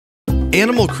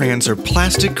Animal crayons are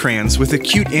plastic crayons with a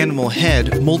cute animal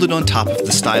head molded on top of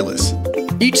the stylus.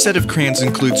 Each set of crayons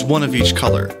includes one of each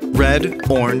color: red,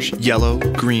 orange, yellow,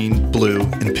 green, blue,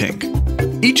 and pink.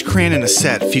 Each crayon in a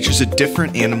set features a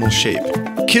different animal shape.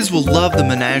 Kids will love the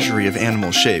menagerie of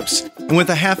animal shapes, and with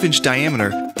a half-inch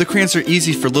diameter, the crayons are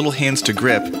easy for little hands to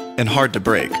grip and hard to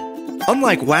break.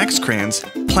 Unlike wax crayons,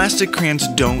 plastic crayons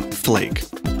don't flake.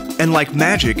 And like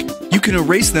magic, you can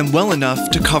erase them well enough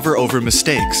to cover over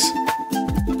mistakes.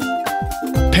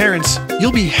 Parents,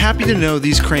 you'll be happy to know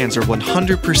these crayons are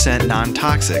 100%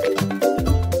 non-toxic,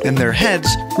 and their heads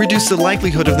reduce the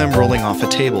likelihood of them rolling off a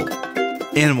table.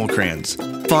 Animal crayons.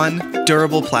 Fun,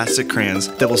 durable plastic crayons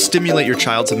that will stimulate your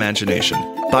child's imagination.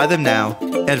 Buy them now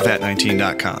at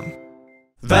vet19.com.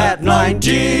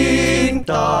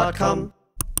 vet19.com